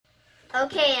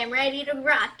Okay, I'm ready to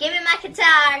rock. Give me my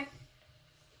guitar.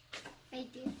 Right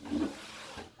there.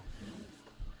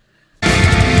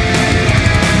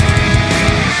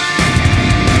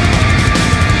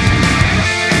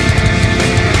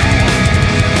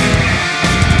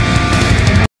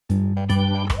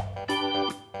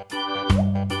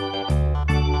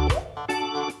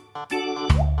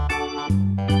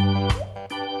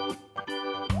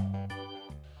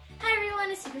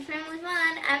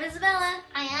 I'm Isabella.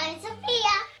 I'm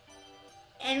Sophia.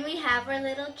 And we have our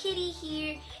little kitty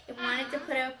here. I wanted to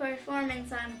put a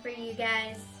performance on for you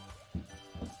guys.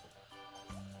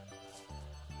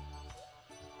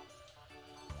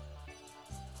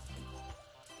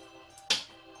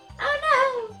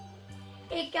 Oh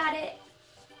no! It got it.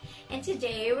 And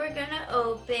today we're gonna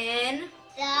open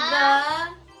the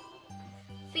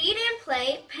Feed and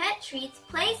Play Pet Treats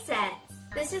play sets.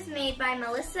 This is made by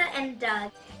Melissa and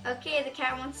Doug. Okay, the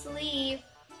cat wants to leave.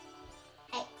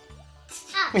 Hey.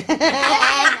 Okay,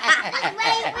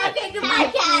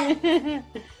 goodbye, cat.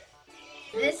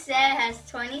 This set has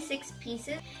 26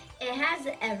 pieces. It has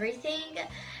everything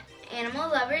animal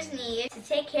lovers need to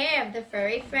take care of their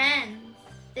furry friends.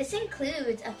 This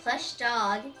includes a plush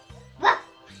dog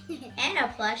and a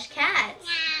plush cat.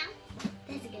 Yeah,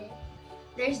 that's good.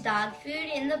 There's dog food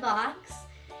in the box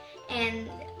and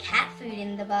cat food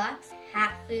in the box,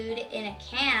 cat food in a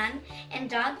can, and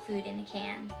dog food in a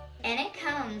can. And it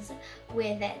comes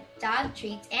with dog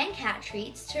treats and cat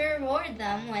treats to reward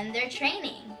them when they're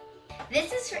training.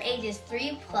 This is for ages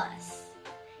 3+.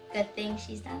 Good thing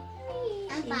she's not 3.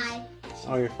 I'm 5.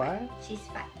 Oh, you're 5? She's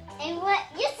 5. And what?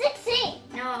 You're 16.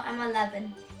 No, I'm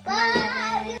 11.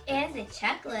 Wow. It has a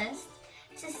checklist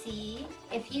to see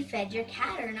if you fed your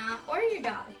cat or not, or your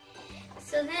dog.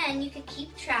 So then you could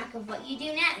keep track of what you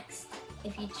do next.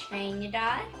 If you train your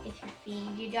dog, if you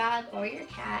feed your dog or your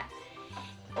cat,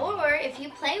 or if you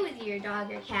play with your dog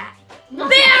or cat. Be a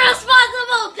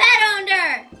responsible pet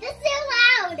owner! That's so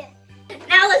loud.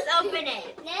 Now let's open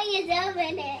it. Now you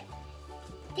open it.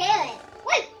 Tear it.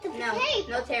 Wait, the tape.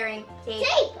 No tearing. Tape.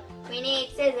 Tape. We need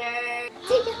scissors. A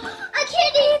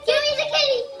kitty. Give me the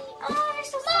kitty. Oh, they're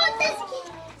so Oh, soft. that's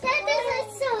cute. That is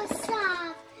so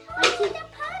soft. Look at the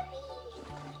puppy.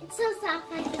 It's so soft.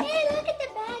 Hey, look at the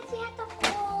bags we have to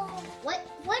pull.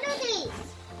 What are these?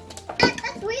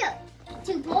 That's weird.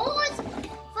 2 bowls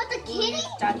for the kitty.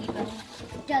 Doggy bone.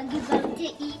 Doggy bone to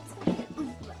eat.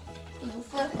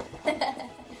 Oofa.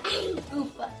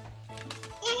 Oofa.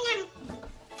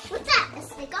 What's that? A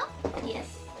sticker? Yes,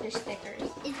 they're stickers.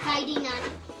 It's hiding on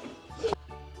it.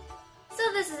 So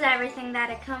this is everything that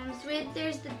it comes with.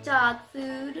 There's the dog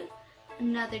food,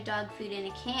 another dog food in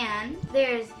a can.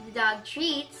 There's the dog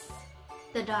treats,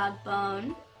 the dog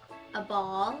bone, a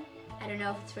ball. I don't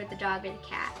know if it's for the dog or the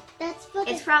cat. That's for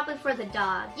It's probably for the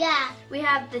dog. Yeah. We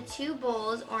have the 2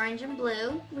 bowls, orange and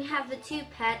blue. We have the 2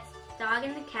 pets, the dog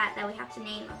and the cat, that we have to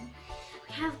name them.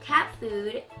 We have cat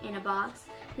food in a box.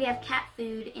 We have cat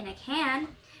food in a can.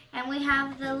 And we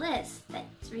have the list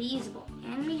that's reusable.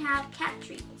 And we have cat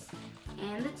treats.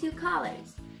 And the 2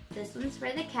 collars. This one's for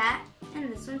the cat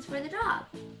and this one's for the dog.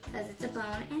 Because it's a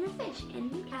bone and a fish.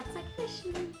 And cats like fish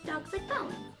and dogs like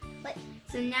bone.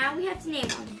 So now we have to name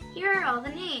them. Here are all the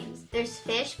names. There's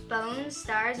fish, bones,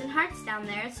 stars, and hearts down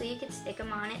there, so you can stick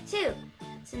them on it too.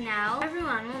 So now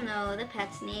everyone will know the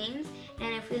pet's names,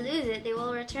 and if we lose it, they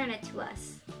will return it to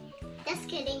us. Just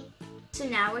kidding. So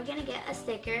now we're gonna get a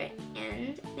sticker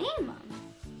and name them.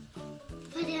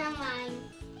 Put it on mine.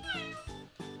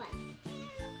 What?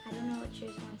 I don't know what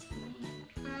yours wants for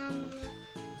mine.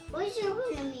 What's your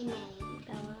enemy name?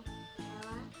 Bella.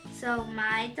 Bella. So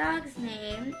my dog's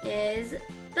name is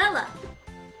Bella.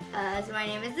 So my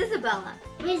name is Isabella.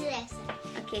 Where's this?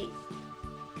 Okay,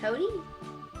 Cody?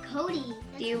 Cody.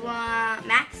 Do you want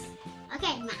Max?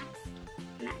 Okay, Max.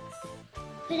 Max.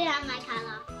 Put it on my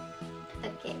collar.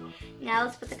 Okay, now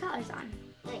let's put the collars on.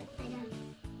 Wait, I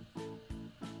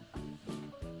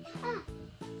don't.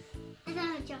 I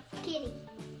thought it was a kitty.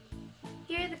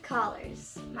 Here are the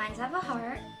collars. Mine have a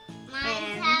heart. Mine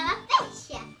And- have a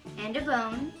fish. And a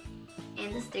bone.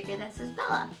 And the sticker that says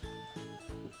Bella.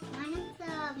 Mine is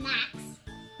Max.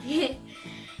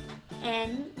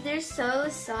 And they're so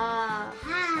soft.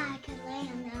 Ah, I could lay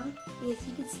on them. Yes,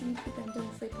 you can sleep with them.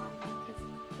 Don't sleep on them because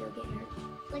they'll get hurt.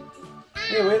 Like this.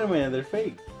 Hey, wait a minute, they're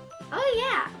fake. Oh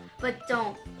yeah, but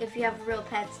don't. If you have real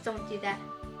pets, don't do that.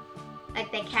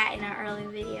 Like the cat in our early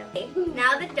video.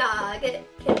 Now the dog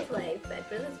can play fed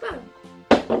with his bone.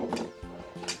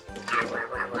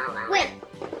 Wait,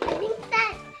 I think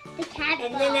that the cat.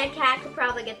 And then that cat could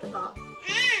probably get the ball.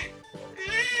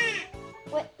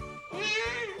 What?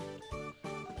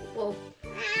 Whoa.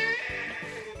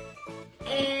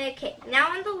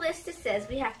 says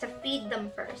we have to feed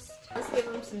them first. Let's give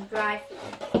them some dry food.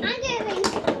 I'm giving.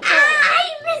 I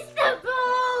missed the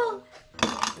ball!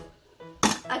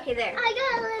 Okay, there. I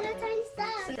got a little tiny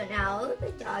stuff. So now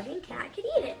the dog and cat can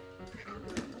eat it.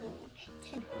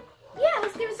 Yeah,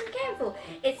 let's give it some can food.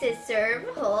 It says serve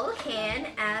whole can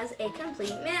as a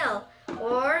complete meal,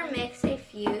 or mix a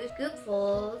few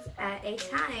scoopfuls at a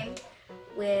time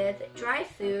with dry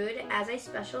food as a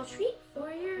special treat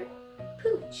for your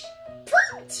pooch.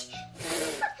 Pooch.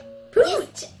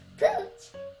 Pooch!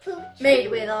 Pooch. Pooch. Made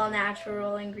with all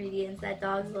natural ingredients that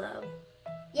dogs love.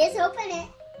 Yes, open it.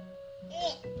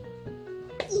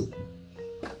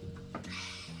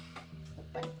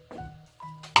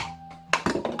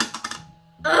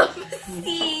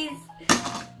 Oopsies!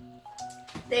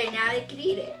 There, now they can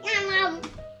eat it. Yum.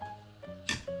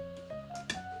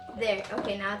 There,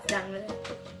 okay, now it's done with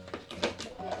it.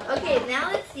 Okay,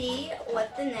 now let's see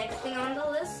what the next thing on the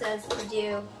list says to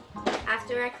do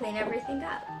after I clean everything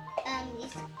up. You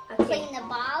Okay. clean the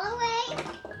ball away.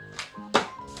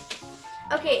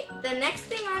 Okay, the next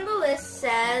thing on the list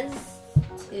says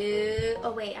to...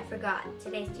 Oh wait, I forgot.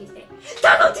 Today's Tuesday.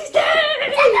 Taco Tuesday!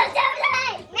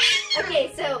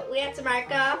 Okay, so we have to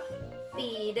mark off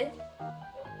feed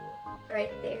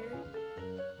right there.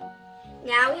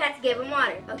 Now we have to give them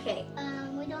water. Okay.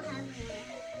 We don't have water.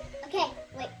 Okay,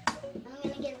 wait. I'm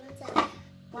gonna give them some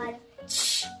water.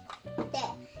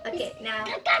 There. Okay, now...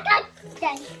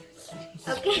 Done.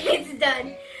 Okay, it's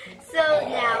done. So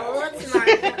now let's mark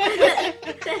off.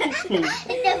 Let's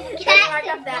mark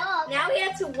off that. Now we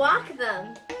have to walk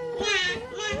them.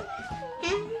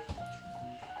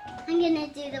 I'm gonna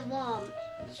do the worm.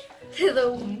 To the...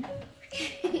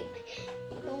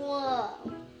 The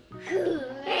worm.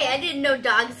 Hey, I didn't know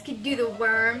dogs could do the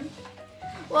worm.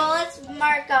 Well, let's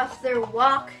mark off their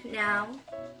walk now.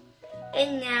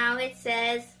 And now it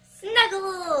says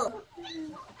snuggle.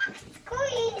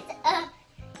 Squeeze.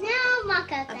 Now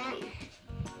mark up that.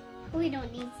 We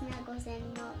don't need snuggles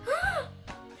anymore.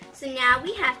 So now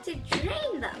we have to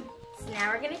train them. So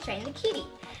now we're going to train the kitty.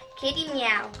 Kitty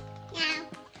meow. Meow.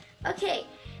 Okay,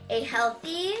 a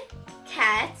healthy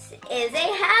cat is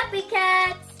a happy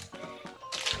cat.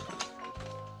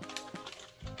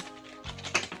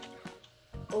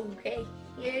 Okay,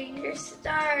 here's your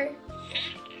star.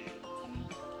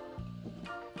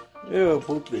 Ew,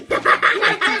 poopy. Put it back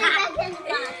in the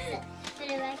box. Put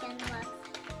it back in the box.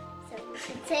 So we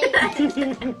can take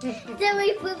it. Then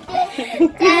we pooped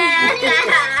it.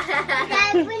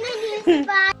 Dad, when I use the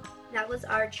box. That was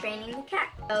our training the cat.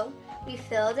 So we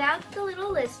filled out the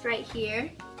little list right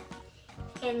here.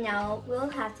 And now we'll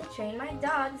have to train my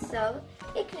dog so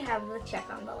it can have the check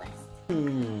on the list.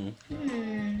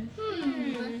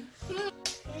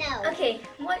 No. Okay,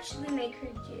 what should we make her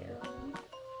do?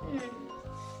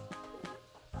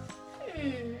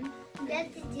 You have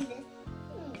to do this.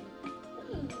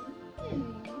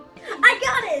 I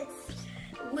got it!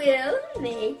 We'll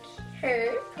make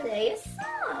her play a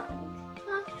song.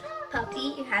 Puppy,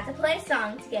 you have to play a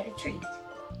song to get a treat.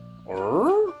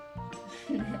 Or?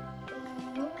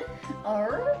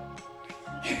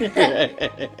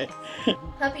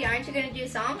 Puppy, aren't you going to do a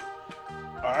song?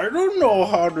 I don't know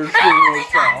how to sing a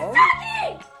song.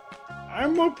 Puppy!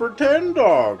 I'm a pretend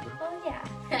dog. Oh, yeah.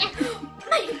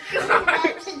 My God!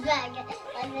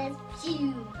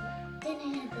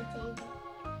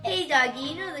 Hey, doggy,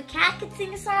 you know the cat can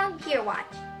sing a song? Here, watch.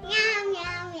 Meow,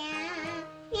 meow, meow.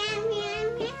 Meow, meow,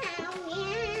 meow,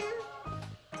 meow.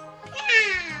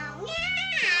 Meow, meow.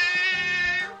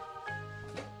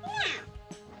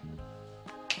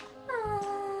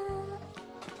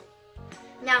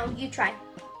 Now, you try.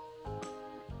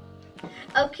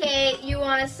 Okay, you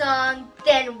want a song?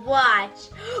 Then watch.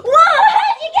 Whoa, how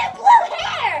did you get blue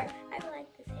hair? I like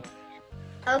this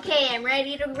hair. Okay, I'm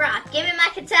ready to rock. Give me my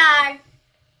guitar.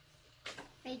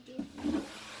 I do.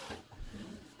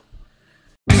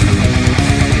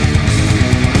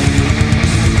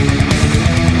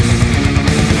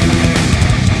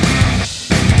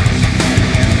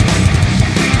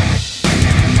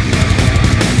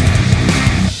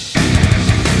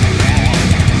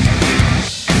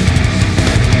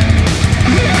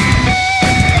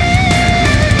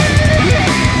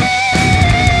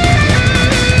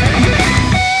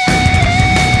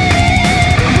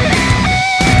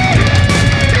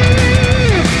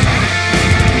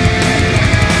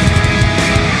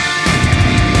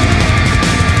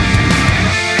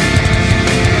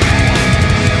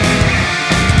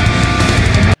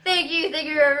 Thank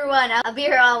you everyone. I'll be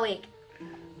here all week.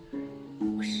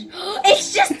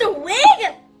 It's just a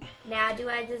wig! Now, do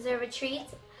I deserve a treat?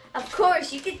 Of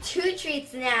course, you get 2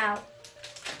 treats now.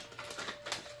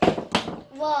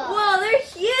 Whoa, they're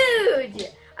huge!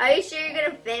 Are you sure you're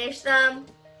gonna finish them?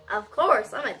 Of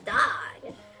course, I'm a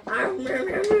dog.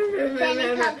 Then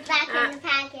it comes back in the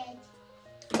package.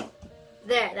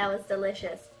 There, that was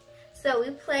delicious. So we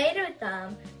played with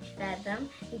them, fed them,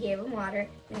 we gave them water,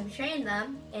 and we trained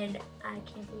them, and I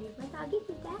can't believe my doggy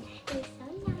did that. It was so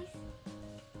nice.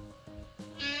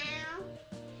 Ow.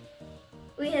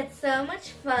 We had so much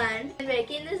fun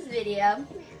making this video,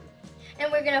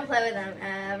 and we're gonna play with them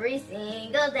every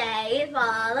single day,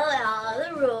 follow all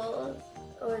the rules,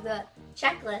 or the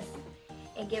checklist,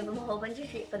 and give them a whole bunch of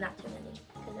treats, but not too many,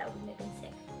 because that would make them sick.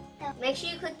 Make sure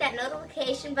you click that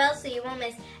notification bell so you won't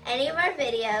miss any of our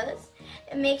videos,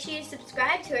 and make sure you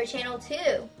subscribe to our channel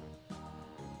too.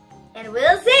 And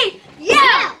we'll see you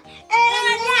in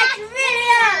the next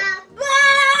video. Bye!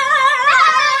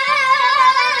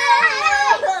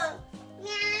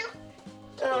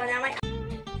 Oh, now my...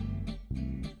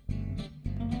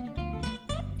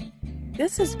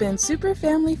 This has been super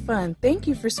family fun. Thank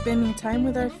you for spending time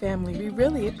with our family. We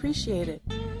really appreciate it.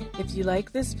 If you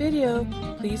like this video,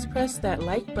 please press that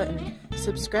like button,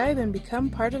 subscribe, and become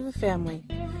part of the family.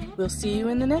 We'll see you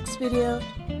in the next video.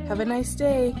 Have a nice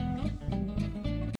day.